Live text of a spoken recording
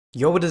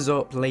Yo, what is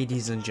up,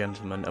 ladies and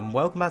gentlemen, and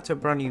welcome back to a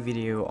brand new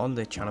video on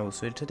the channel.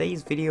 So in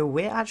today's video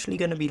we're actually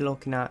going to be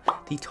looking at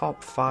the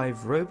top 5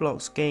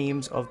 Roblox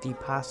games of the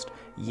past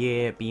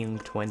year, being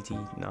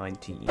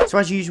 2019. So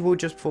as usual,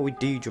 just before we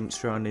do jump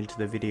straight on into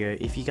the video,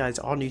 if you guys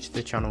are new to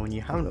the channel and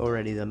you haven't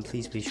already, then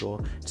please be sure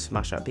to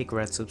smash that big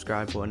red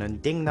subscribe button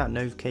and ding that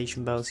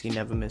notification bell so you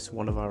never miss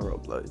one of our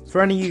uploads.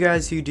 For any of you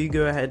guys who do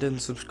go ahead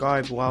and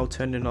subscribe while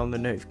turning on the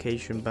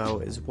notification bell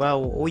as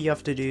well, all you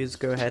have to do is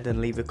go ahead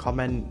and leave a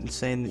comment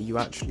saying that you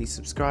actually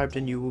subscribed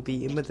and you will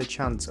be in with a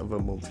chance of a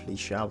monthly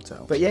shout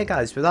out. But yeah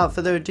guys, without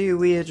further ado,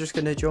 we are just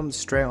going to jump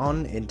straight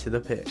on into the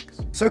picks.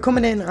 So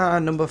coming in at our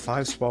number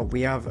 5 spot,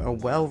 we have a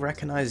well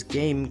recognized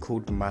game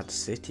called Mad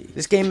City.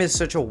 This game is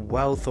such a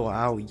well thought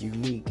out,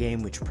 unique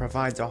game which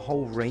provides a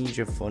whole range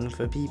of fun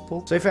for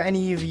people. So for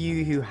any of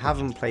you who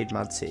haven't played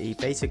Mad City,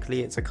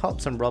 basically it's a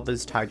cops and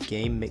robbers type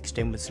game mixed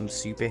in with some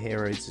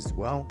superheroes as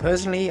well.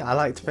 Personally, I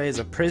like to play as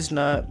a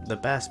prisoner the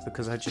best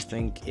because I just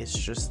think it's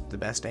just the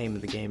best aim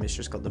of the game. It's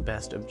just got the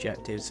best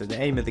objectives. So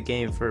the aim of the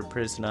game for a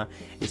prisoner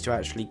is to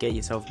actually get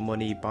yourself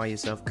money, buy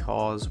yourself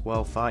cars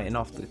while fighting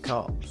off the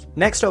cops.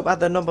 Next up at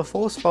the number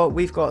 4 spot,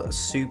 we've got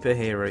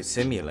Superhero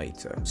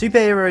Simulator.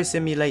 Superhero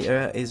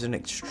Simulator is an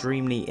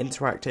extremely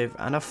interactive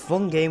and a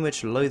fun game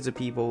which loads of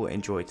people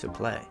enjoy to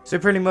play. So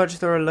pretty much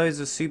there are loads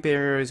of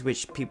superheroes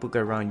which people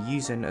go around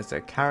using as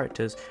their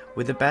characters,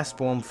 with the best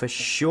one for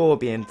sure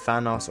being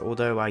Thanos,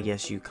 although I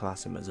guess you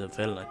class him as a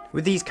villain.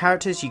 With these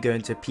characters you go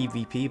into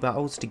PvP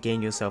battles to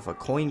gain yourself a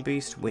coin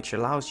boost, which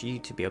allows you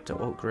to be able to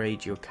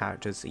upgrade your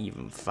characters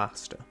even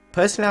faster.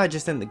 Personally, I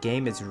just think the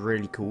game is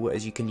really cool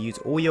as you can use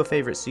all your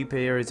favourite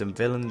superheroes and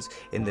villains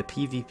in the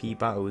PvP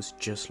battles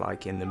just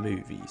like in the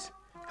movies.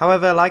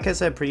 However, like I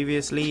said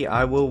previously,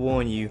 I will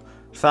warn you,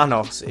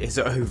 Thanos is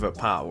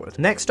overpowered.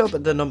 Next up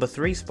at the number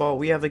 3 spot,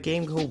 we have a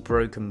game called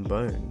Broken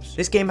Bones.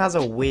 This game has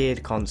a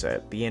weird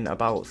concept, being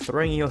about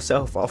throwing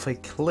yourself off a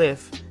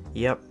cliff.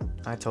 Yep,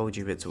 I told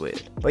you it's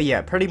weird. But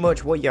yeah, pretty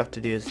much what you have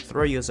to do is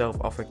throw yourself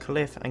off a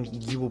cliff and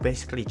you will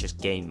basically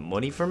just gain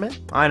money from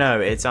it. I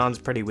know, it sounds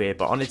pretty weird,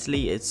 but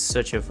honestly, it's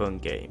such a fun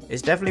game.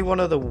 It's definitely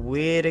one of the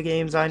weirder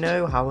games I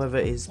know, however,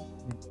 it's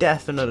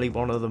definitely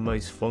one of the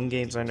most fun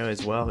games I know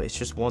as well. It's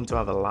just one to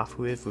have a laugh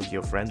with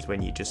your friends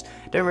when you just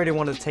don't really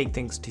want to take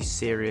things too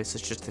serious.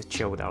 It's just a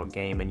chilled out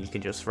game and you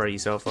can just throw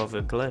yourself off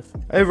a cliff.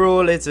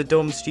 Overall, it's a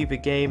dumb,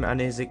 stupid game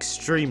and is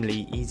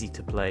extremely easy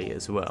to play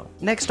as well.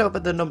 Next up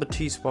at the number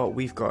 2 spot,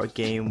 we've got a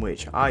game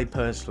which I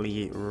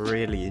personally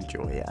really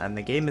enjoy, and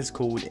the game is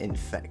called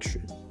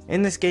Infection.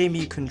 In this game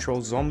you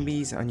control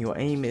zombies and your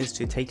aim is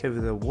to take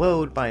over the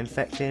world by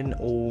infecting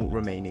all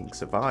remaining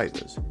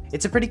survivors.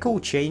 It's a pretty cool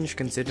change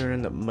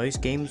considering that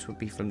most games would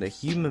be from the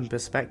human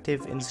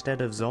perspective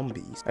instead of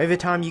zombies. Over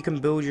time you can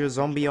build your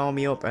zombie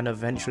army up and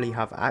eventually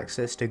have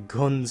access to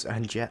guns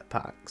and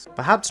jetpacks.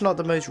 Perhaps not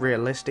the most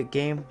realistic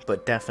game,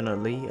 but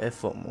definitely a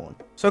fun one.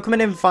 So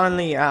coming in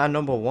finally at our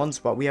number 1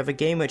 spot, we have a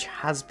game which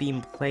has been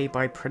played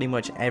by pretty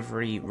much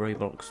every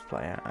Roblox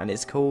player, and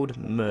it's called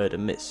Murder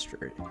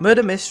Mystery.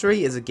 Murder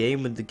Mystery is a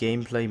game with the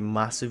gameplay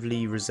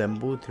massively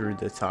resembled through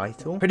the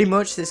title. Pretty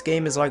much this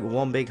game is like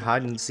one big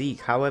hide and seek,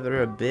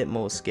 however a bit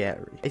more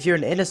scary. If you're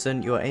an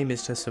innocent, your aim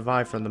is to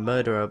survive from the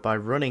murderer by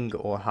running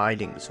or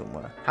hiding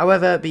somewhere.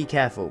 However, be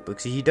careful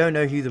because you don't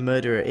know who the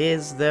murderer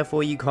is,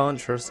 therefore you can't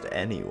trust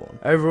anyone.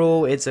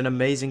 Overall, it's an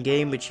amazing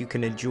game which you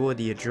can enjoy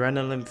the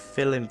adrenaline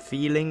filling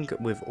feeling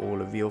with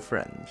all of your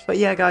friends. But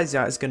yeah guys,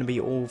 that is going to be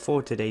all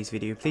for today's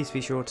video. Please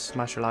be sure to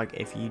smash a like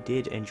if you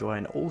did enjoy,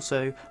 and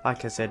also,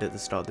 like I said at the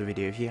start of the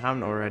video, if you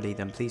haven't already,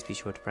 then please be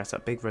sure to press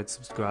that big red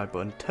subscribe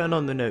button, turn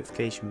on the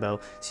notification bell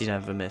so you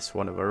never miss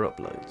one of our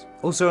uploads.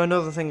 Also,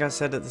 another thing I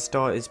said at the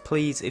start is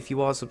please, if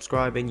you are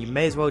subscribing, you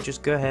may as well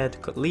just go ahead,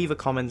 leave a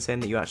comment saying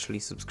that you actually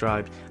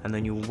subscribed, and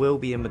then you will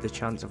be in with the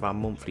chance of our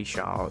monthly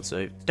shout out.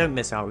 So don't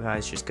miss out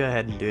guys, just go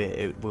ahead and do it.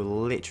 It will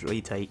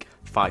literally take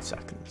 5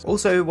 seconds.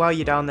 Also, while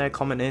you're down there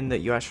commenting that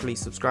you actually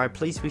subscribe,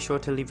 please be sure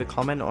to leave a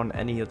comment on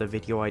any other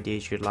video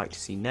ideas you'd like to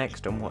see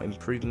next and what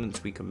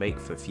improvements we can make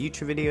for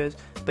future videos.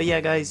 But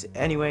yeah guys,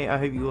 anyway, I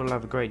hope you all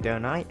have a great day or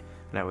night,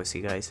 and I will see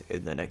you guys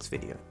in the next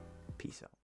video. Peace out.